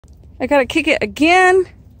I gotta kick it again.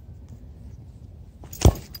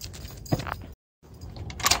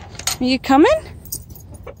 Are you coming?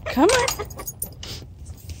 Come on.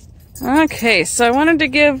 Okay, so I wanted to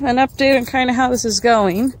give an update on kind of how this is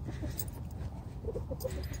going.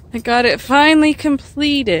 I got it finally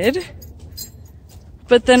completed,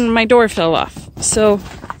 but then my door fell off. So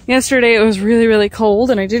yesterday it was really, really cold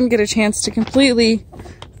and I didn't get a chance to completely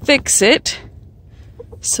fix it.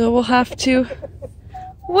 So we'll have to...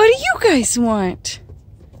 What do you guys want?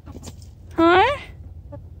 Huh?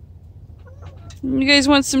 You guys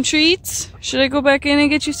want some treats? Should I go back in and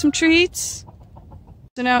get you some treats?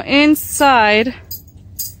 So now inside,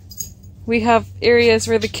 we have areas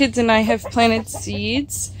where the kids and I have planted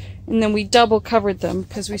seeds, and then we double covered them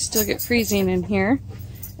because we still get freezing in here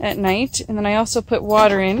at night. And then I also put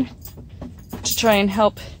water in to try and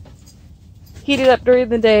help heat it up during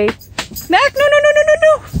the day. Mac, no, no, no, no, no,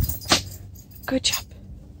 no! Good job.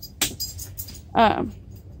 And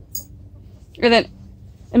then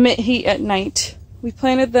emit heat at night. We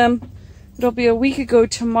planted them. It'll be a week ago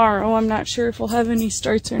tomorrow. I'm not sure if we'll have any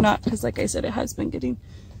starts or not because, like I said, it has been getting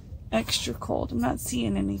extra cold. I'm not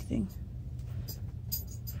seeing anything.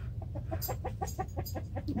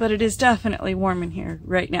 But it is definitely warm in here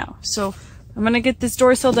right now. So I'm going to get this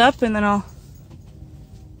door sealed up and then I'll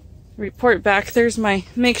report back. There's my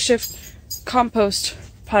makeshift compost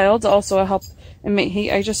pile to also help emit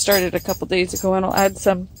heat. I just started a couple days ago and I'll add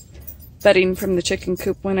some bedding from the chicken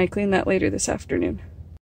coop when I clean that later this afternoon.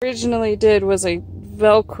 Originally did was I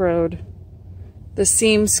velcroed the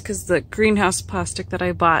seams because the greenhouse plastic that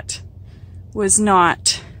I bought was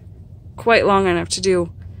not quite long enough to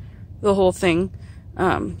do the whole thing,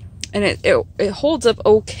 and it holds up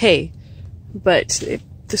okay, but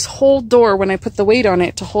this whole door, when I put the weight on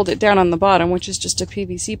it to hold it down on the bottom, which is just a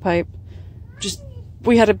PVC pipe,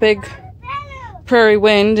 we had a big prairie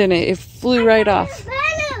wind and it flew right off.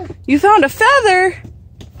 You found a feather?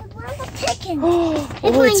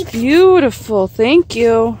 Oh, it's beautiful. Thank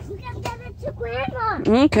you.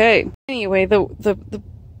 Okay. Anyway, the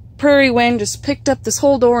prairie wind just picked up this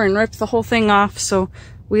whole door and ripped the whole thing off, so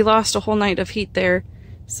we lost a whole night of heat there.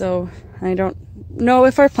 So I don't know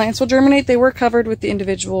if our plants will germinate. They were covered with the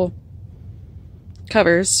individual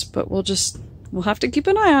covers, but we'll have to keep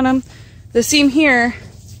an eye on them. The seam here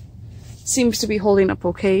seems to be holding up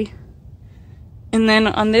okay. And then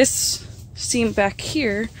on this seam back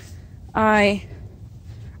here, I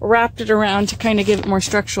wrapped it around to kind of give it more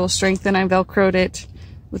structural strength, and I velcroed it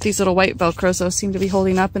with these little white velcros. Those seem to be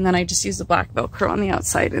holding up, and then I just used the black velcro on the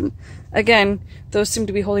outside, and again, those seem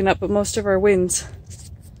to be holding up, but most of our winds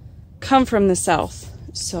come from the south,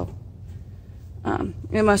 so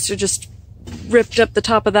it must have just ripped up the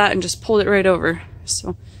top of that and just pulled it right over.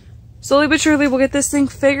 So slowly but surely we'll get this thing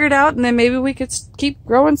figured out, and then maybe we could keep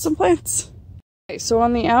growing some plants. Okay, so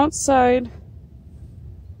on the outside,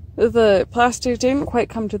 the plastic didn't quite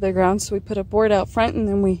come to the ground, so we put a board out front, and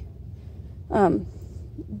then we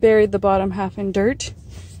buried the bottom half in dirt.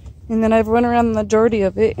 And then I've run around the majority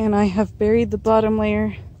of it, and I have buried the bottom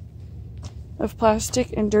layer of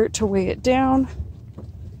plastic and dirt to weigh it down.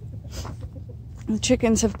 The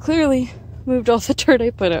chickens have clearly moved all the dirt I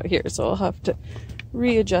put out here, so I'll have to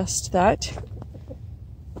readjust that.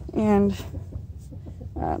 And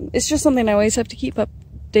it's just something I always have to keep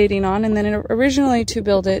updating on. And then originally, to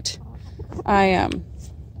build it, I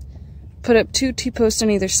put up 2 T-posts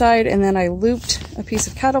on either side, and then I looped a piece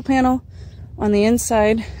of cattle panel on the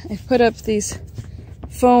inside. I put up these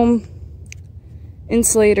foam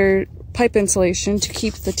insulator pipe insulation to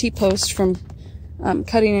keep the T-post from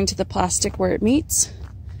cutting into the plastic where it meets.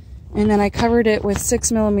 And then I covered it with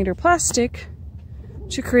 6mm plastic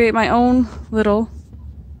to create my own little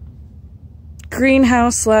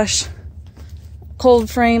greenhouse slash cold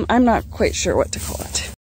frame. I'm not quite sure what to call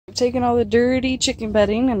it. I've taken all the dirty chicken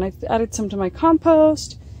bedding and I've added some to my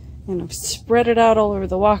compost, and I've spread it out all over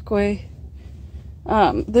the walkway.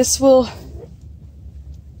 This will,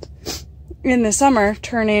 in the summer,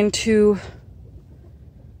 turn into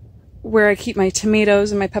where I keep my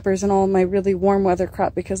tomatoes and my peppers and all my really warm weather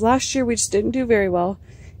crop, because last year we just didn't do very well,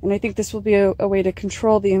 and I think this will be a way to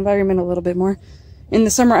control the environment a little bit more. In the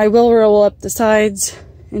summer I will roll up the sides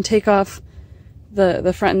and take off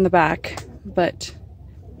the front and the back, but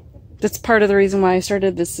that's part of the reason why I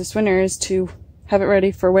started this winter, is to have it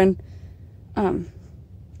ready for when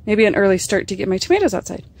maybe an early start to get my tomatoes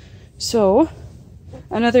outside. So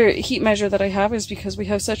another heat measure that I have is because we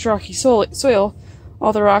have such rocky soil,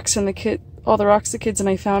 all the rocks the kids and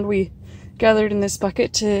I found, we gathered in this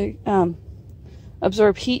bucket to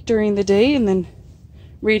absorb heat during the day and then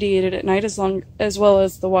radiated at night, as well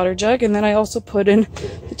as the water jug. And then I also put in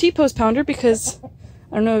the T-pose pounder because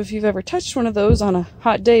I don't know if you've ever touched one of those on a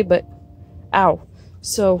hot day, but ow.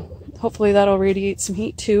 So hopefully that'll radiate some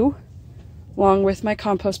heat too, along with my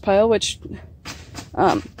compost pile, which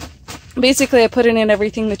basically I put in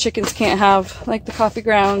everything the chickens can't have, like the coffee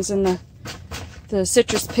grounds and the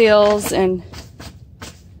citrus peels. And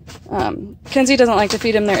Kenzie doesn't like to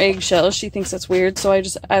feed them their eggshells. She thinks that's weird, so I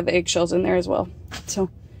just add the eggshells in there as well. So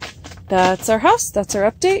that's our house. That's our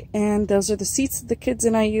update. And those are the seats that the kids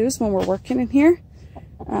and I use when we're working in here.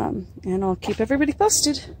 And I'll keep everybody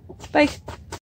posted. Bye.